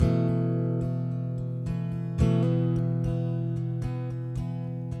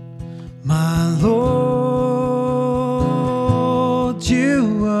My Lord,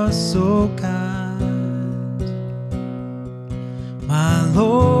 you are so kind. My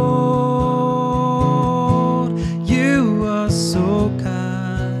Lord, you are so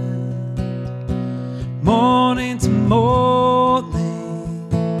kind. Morning to morning,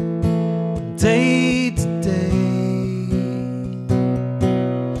 day to day,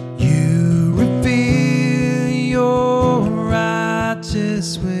 you reveal your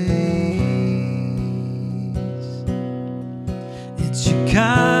righteous ways. It's your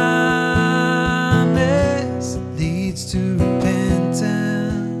kindness that leads to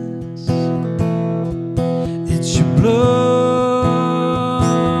repentance. It's your blood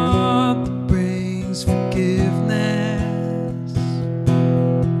that brings forgiveness.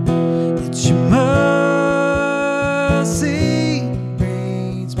 It's your mercy that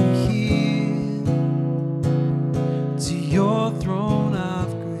brings me here to your throne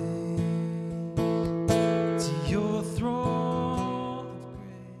of grace, to your throne of grace.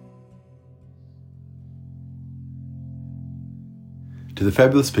 To the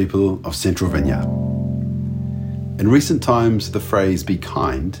fabulous people of Central Vineyard. In recent times, the phrase "be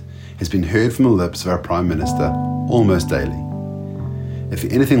kind" has been heard from the lips of our Prime Minister almost daily. If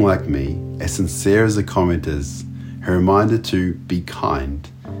you're anything like me, as sincere as the comment is, her reminder to be kind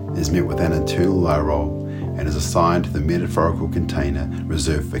is met with an internal eye roll and is assigned to the metaphorical container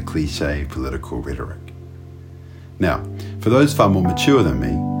reserved for cliché political rhetoric. Now, for those far more mature than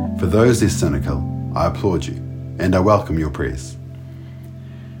me, for those less cynical, I applaud you and I welcome your prayers.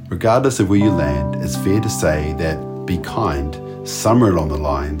 Regardless of where you land, it's fair to say that "be kind" somewhere along the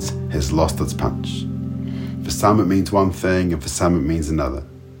lines has lost its punch. For some it means one thing and for some it means another.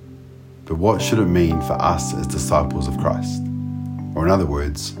 But what should it mean for us as disciples of Christ? Or in other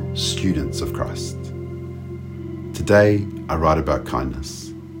words, students of Christ? Today I write about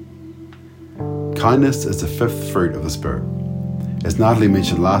kindness. Kindness is the fifth fruit of the Spirit. As Natalie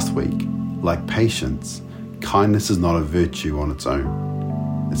mentioned last week, like patience, kindness is not a virtue on its own.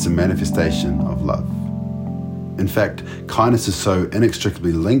 It's a manifestation of love. In fact, kindness is so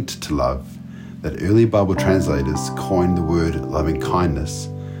inextricably linked to love that early Bible translators coined the word loving kindness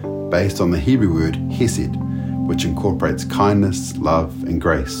based on the Hebrew word hesed, which incorporates kindness, love, and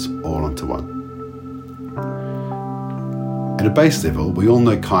grace all into one. At a base level, we all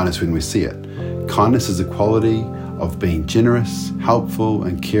know kindness when we see it. Kindness is a quality of being generous, helpful,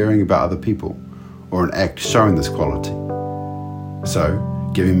 and caring about other people, or an act showing this quality. So,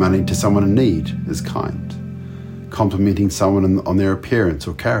 giving money to someone in need is kind. Complimenting someone on their appearance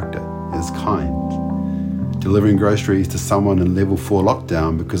or character is kind. Delivering groceries to someone in level 4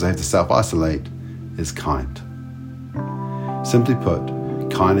 lockdown because they have to self-isolate is kind. Simply put,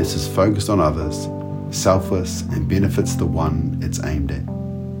 kindness is focused on others, selfless, and benefits the one it's aimed at.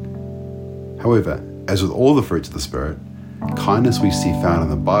 However, as with all the fruits of the Spirit, kindness we see found in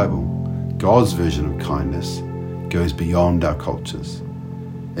the Bible, God's version of kindness, goes beyond our cultures.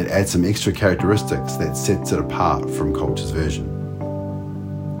 It adds some extra characteristics that sets it apart from culture's version.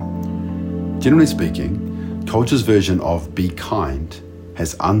 Generally speaking, culture's version of "be kind"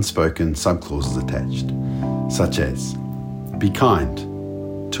 has unspoken subclauses attached, such as "be kind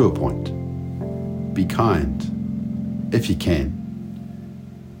to a point," "be kind if you can,"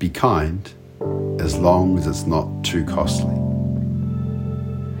 "be kind as long as it's not too costly."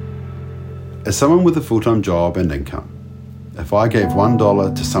 As someone with a full-time job and income, if I gave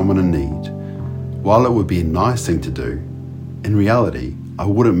 $1 to someone in need, while it would be a nice thing to do, in reality, I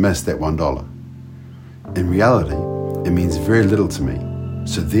wouldn't miss that $1. In reality, it means very little to me,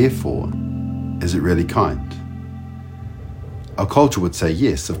 so therefore, is it really kind? Our culture would say,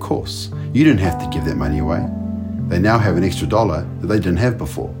 yes, of course, you didn't have to give that money away. They now have an extra $1 that they didn't have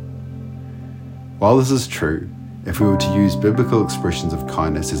before. While this is true, if we were to use biblical expressions of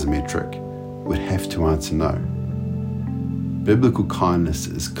kindness as a metric, we'd have to answer no. Biblical kindness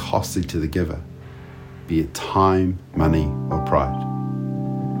is costly to the giver, be it time, money, or pride.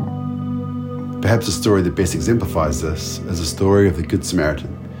 Perhaps the story that best exemplifies this is the story of the Good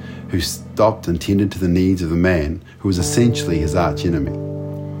Samaritan, who stopped and tended to the needs of the man who was essentially his arch enemy.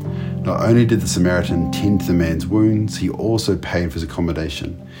 Not only did the Samaritan tend to the man's wounds, he also paid for his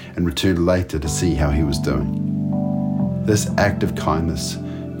accommodation and returned later to see how he was doing. This act of kindness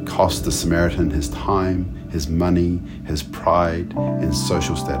cost the Samaritan his time, his money, his pride, and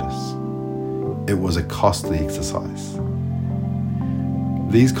social status. It was a costly exercise.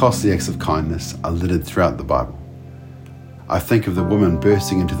 These costly acts of kindness are littered throughout the Bible. I think of the woman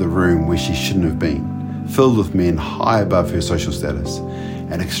bursting into the room where she shouldn't have been, filled with men high above her social status,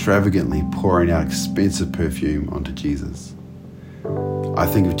 and extravagantly pouring out expensive perfume onto Jesus. I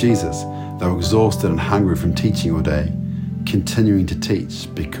think of Jesus, Though exhausted and hungry from teaching all day, continuing to teach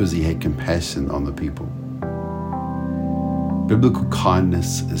because he had compassion on the people. Biblical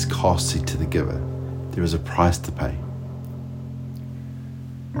kindness is costly to the giver. There is a price to pay.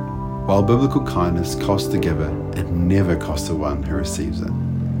 While biblical kindness costs the giver, it never costs the one who receives it.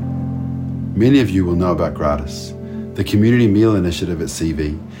 Many of you will know about Gratis, the community meal initiative at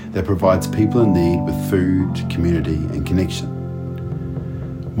CV that provides people in need with food, community, and connection.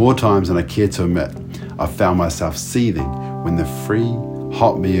 More times than I care to admit, I've found myself seething when the free,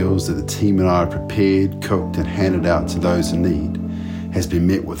 hot meals that the team and I have prepared, cooked, and handed out to those in need has been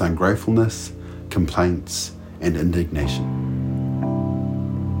met with ungratefulness, complaints, and indignation.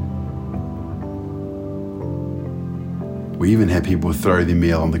 We even had people throw their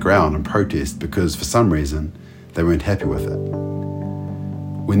meal on the ground and protest because for some reason they weren't happy with it.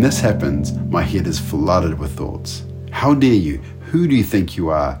 When this happens, my head is flooded with thoughts. How dare you? Who do you think you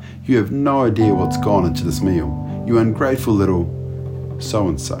are? You have no idea what's gone into this meal. You ungrateful little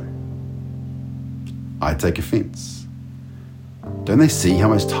so-and-so. I take offense. Don't they see how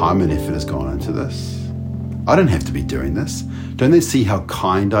much time and effort has gone into this? I don't have to be doing this. Don't they see how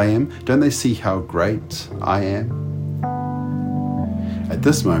kind I am? Don't they see how great I am? At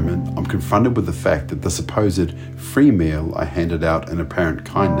this moment, I'm confronted with the fact that the supposed free meal I handed out in apparent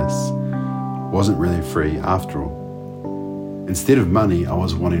kindness wasn't really free after all. Instead of money, I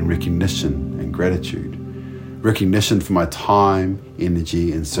was wanting recognition and gratitude. Recognition for my time,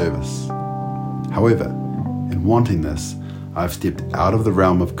 energy, and service. However, in wanting this, I've stepped out of the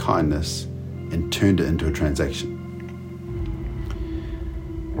realm of kindness and turned it into a transaction.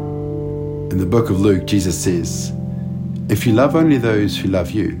 In the book of Luke, Jesus says, "If you love only those who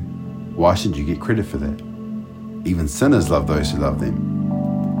love you, why should you get credit for that? Even sinners love those who love them.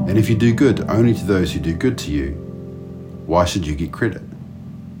 And if you do good only to those who do good to you, why should you get credit?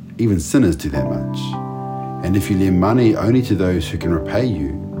 Even sinners do that much. And if you lend money only to those who can repay you,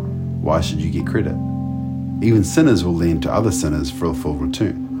 why should you get credit? Even sinners will lend to other sinners for a full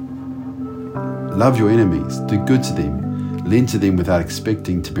return. Love your enemies, do good to them, lend to them without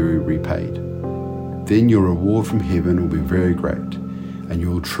expecting to be repaid. Then your reward from heaven will be very great, and you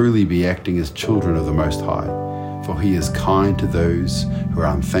will truly be acting as children of the Most High, for He is kind to those who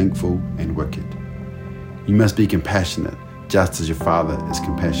are unthankful and wicked. You must be compassionate, just as your Father is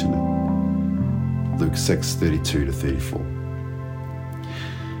compassionate." Luke 6:32-34.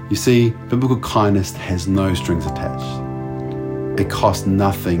 You see, biblical kindness has no strings attached. It costs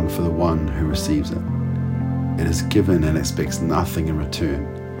nothing for the one who receives it. It is given and expects nothing in return,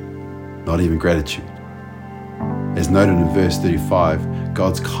 not even gratitude. As noted in verse 35,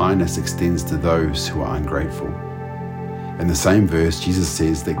 God's kindness extends to those who are ungrateful. In the same verse, Jesus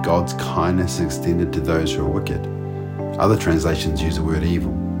says that God's kindness is extended to those who are wicked. Other translations use the word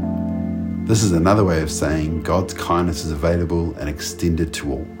evil. This is another way of saying God's kindness is available and extended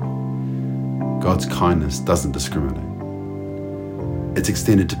to all. God's kindness doesn't discriminate. It's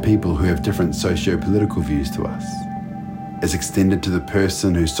extended to people who have different socio-political views to us. It's extended to the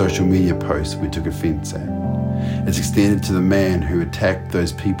person whose social media posts we took offense at. It's extended to the man who attacked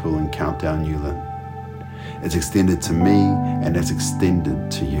those people in Countdown Newland. It's extended to me, and it's extended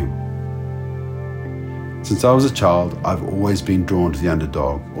to you. Since I was a child, I've always been drawn to the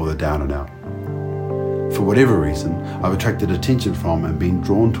underdog or the down and out. For whatever reason, I've attracted attention from and been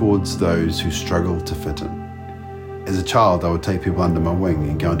drawn towards those who struggle to fit in. As a child, I would take people under my wing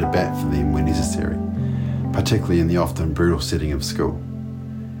and go into bat for them when necessary, particularly in the often brutal setting of school.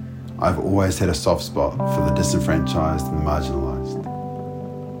 I've always had a soft spot for the disenfranchised and the marginalised.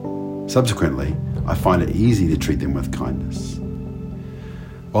 Subsequently, I find it easy to treat them with kindness.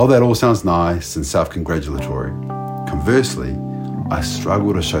 While that all sounds nice and self-congratulatory, conversely, I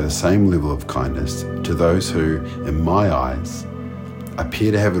struggle to show the same level of kindness to those who, in my eyes,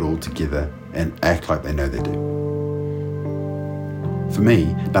 appear to have it all together and act like they know they do. For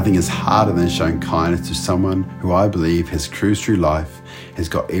me, nothing is harder than showing kindness to someone who I believe has cruised through life, has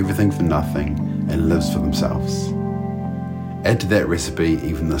got everything for nothing, and lives for themselves. Add to that recipe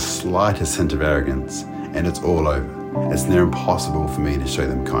even the slightest hint of arrogance, and it's all over. It's near impossible for me to show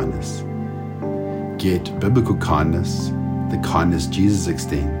them kindness. Yet, biblical kindness, the kindness Jesus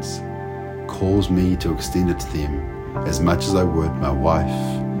extends, calls me to extend it to them as much as I would my wife,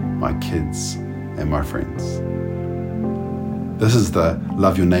 my kids, and my friends. This is the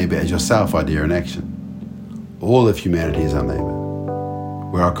love your neighbour as yourself idea in action. All of humanity is our neighbour.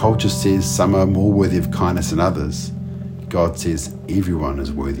 Where our culture says some are more worthy of kindness than others, God says everyone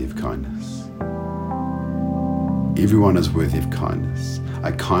is worthy of kindness. Everyone is worthy of kindness,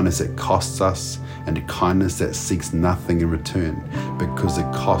 a kindness that costs us and a kindness that seeks nothing in return because the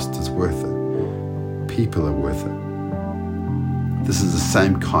cost is worth it. people are worth it. This is the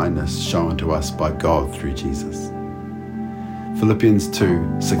same kindness shown to us by God through Jesus. Philippians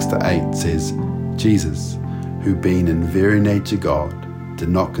 2:6-8 says, Jesus, who being in very nature God, did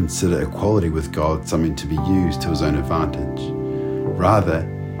not consider equality with God something to be used to his own advantage. Rather,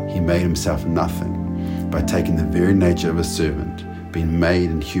 he made himself nothing by taking the very nature of a servant, being made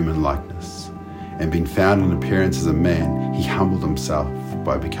in human likeness. And being found in appearance as a man, he humbled himself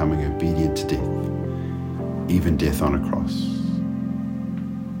by becoming obedient to death, even death on a cross.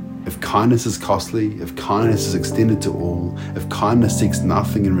 If kindness is costly, if kindness is extended to all, if kindness seeks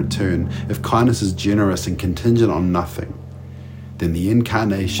nothing in return, if kindness is generous and contingent on nothing, then the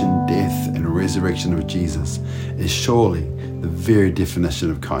incarnation, death, and resurrection of Jesus is surely the very definition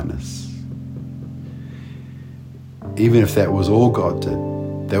of kindness. Even if that was all God did,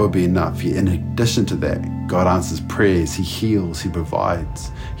 that would be enough. Yet in addition to that, God answers prayers, he heals, he provides,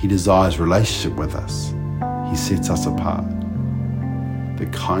 he desires relationship with us, he sets us apart. The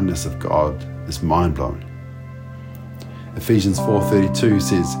kindness of God is mind-blowing. Ephesians 4:32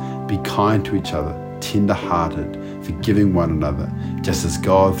 says, be kind to each other, tender-hearted, forgiving one another, just as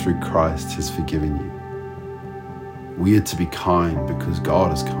God through Christ has forgiven you. We are to be kind because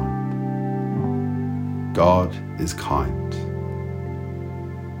God is kind. God is kind.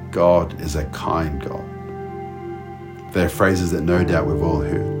 God is a kind God. They are phrases that no doubt we've all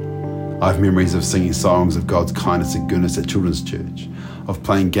heard. I have memories of singing songs of God's kindness and goodness at children's church, of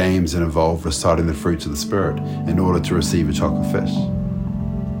playing games that involved reciting the fruits of the Spirit in order to receive a chocolate fish.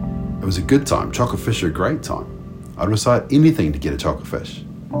 It was a good time. Chocolate fish are a great time. I'd recite anything to get a chocolate fish.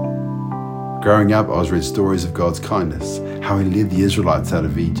 Growing up, I was read stories of God's kindness, how he led the Israelites out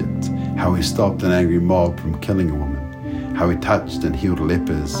of Egypt, how he stopped an angry mob from killing a woman, how he touched and healed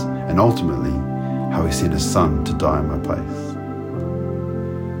lepers, and ultimately, how he sent his son to die in my place.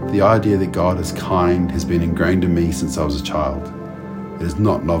 The idea that God is kind has been ingrained in me since I was a child. It is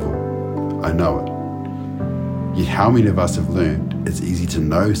not novel. I know it. Yet how many of us have learned it's easy to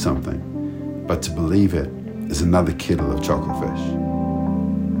know something, but to believe it is another kettle of chocolate fish.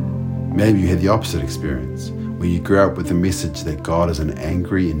 Maybe you had the opposite experience, where you grew up with the message that God is an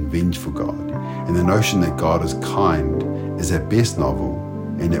angry and vengeful God, and the notion that God is kind is at best novel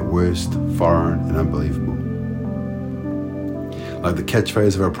and at worst foreign and unbelievable. Like the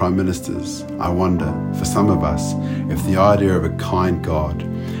catchphrase of our prime ministers, I wonder, for some of us, if the idea of a kind God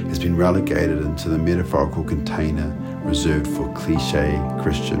has been relegated into the metaphorical container reserved for cliché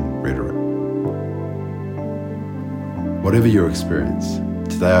Christian rhetoric. Whatever your experience,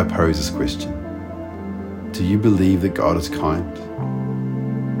 today I pose this question. Do you believe that God is kind?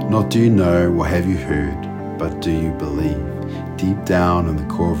 Not do you know or have you heard, but do you believe deep down in the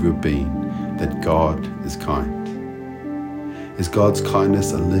core of your being that God is kind? Is God's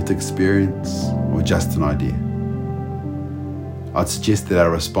kindness a lived experience or just an idea? I'd suggest that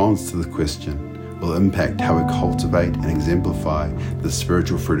our response to the question will impact how we cultivate and exemplify the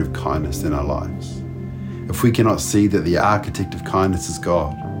spiritual fruit of kindness in our lives. If we cannot see that the architect of kindness is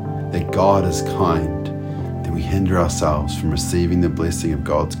God, that God is kind, then we hinder ourselves from receiving the blessing of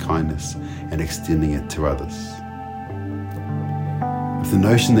God's kindness and extending it to others. If the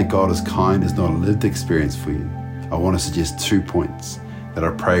notion that God is kind is not a lived experience for you, I want to suggest 2 points that I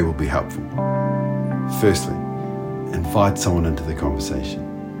pray will be helpful. Firstly, invite someone into the conversation.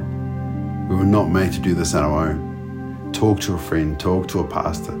 We were not made to do this on our own. Talk to a friend, talk to a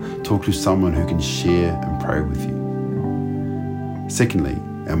pastor, talk to someone who can share and pray with you. Secondly,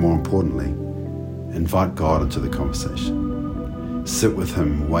 and more importantly, invite God into the conversation. Sit with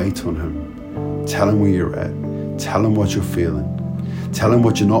him, wait on him, tell him where you're at, tell him what you're feeling, tell him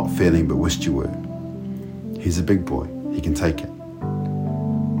what you're not feeling but wished you were. He's a big boy, he can take it.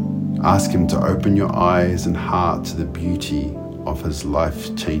 Ask him to open your eyes and heart to the beauty of his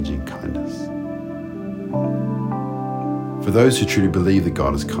life-changing kindness. For those who truly believe that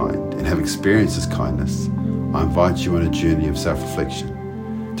God is kind and have experienced his kindness, I invite you on a journey of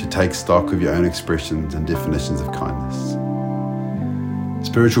self-reflection to take stock of your own expressions and definitions of kindness.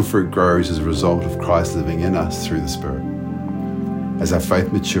 Spiritual fruit grows as a result of Christ living in us through the Spirit. As our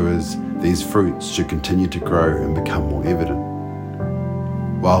faith matures, these fruits should continue to grow and become more evident.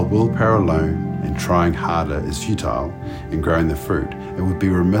 While willpower alone and trying harder is futile in growing the fruit, it would be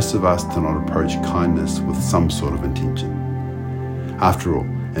remiss of us to not approach kindness with some sort of intention. After all,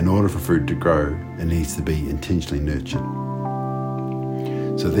 in order for fruit to grow, it needs to be intentionally nurtured.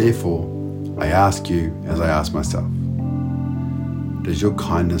 So therefore, I ask you as I ask myself, does your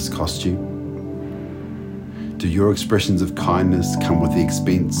kindness cost you? Do your expressions of kindness come with the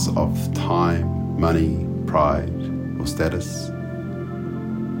expense of time, money, pride, or status?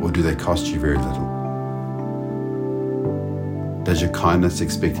 Or do they cost you very little? Does your kindness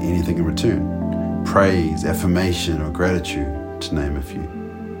expect anything in return? Praise, affirmation, or gratitude, to name a few.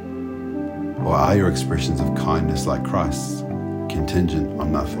 Or are your expressions of kindness like Christ's, contingent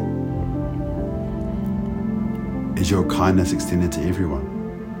on nothing? Is your kindness extended to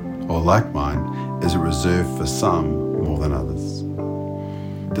everyone? Or like mine, is it reserved for some more than others?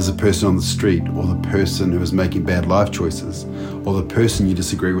 Does the person on the street, or the person who is making bad life choices, or the person you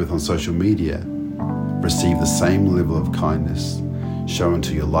disagree with on social media receive the same level of kindness shown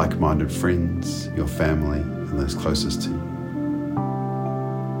to your like-minded friends, your family, and those closest to you?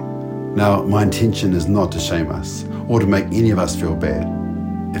 Now, my intention is not to shame us or to make any of us feel bad.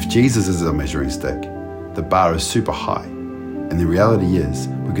 If Jesus is our measuring stick, the bar is super high, and the reality is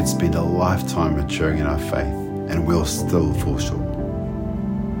we could spend a lifetime maturing in our faith and we'll still fall short.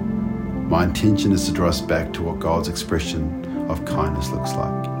 My intention is to draw us back to what God's expression of kindness looks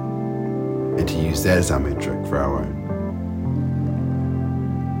like, and to use that as our metric for our own.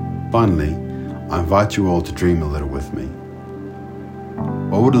 Finally, I invite you all to dream a little with me.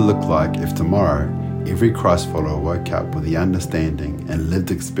 What would it look like if tomorrow every Christ follower woke up with the understanding and lived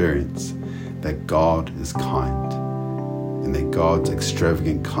experience that God is kind, and that God's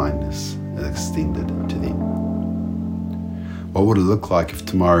extravagant kindness is extended to them? What would it look like if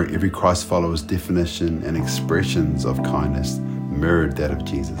tomorrow every Christ follower's definition and expressions of kindness mirrored that of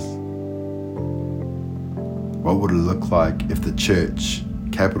Jesus? What would it look like if the church,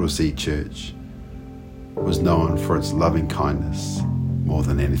 capital C church, was known for its loving kindness more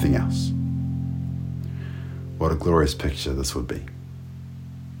than anything else? What a glorious picture this would be.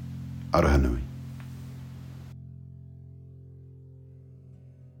 Aroha nui.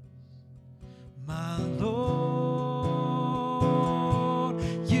 My Lord,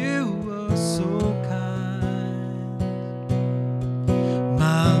 you are so kind.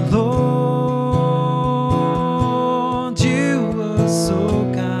 My Lord, you are so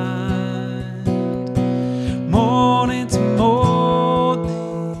kind. Morning to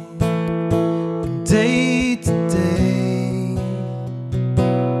morning, day to day,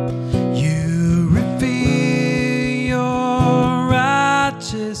 you reveal your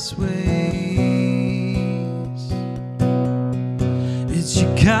righteous ways. It's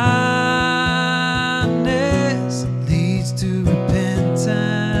your kindness that leads to repentance.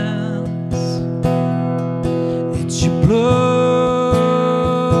 It's your blood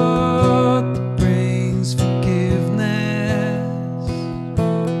that brings forgiveness.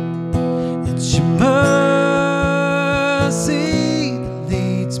 It's your mercy that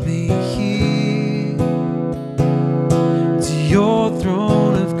leads me here to your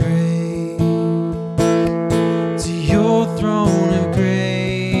throne of grace, to your throne of grace.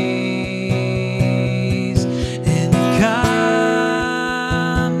 In your kindness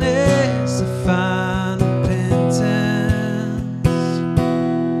I find repentance.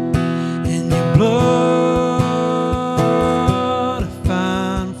 In your blood I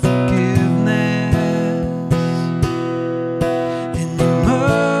find forgiveness. In your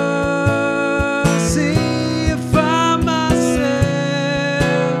mercy I find myself.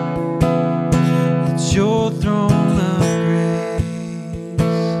 It's your throne of grace.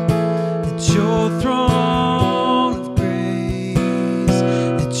 It's your throne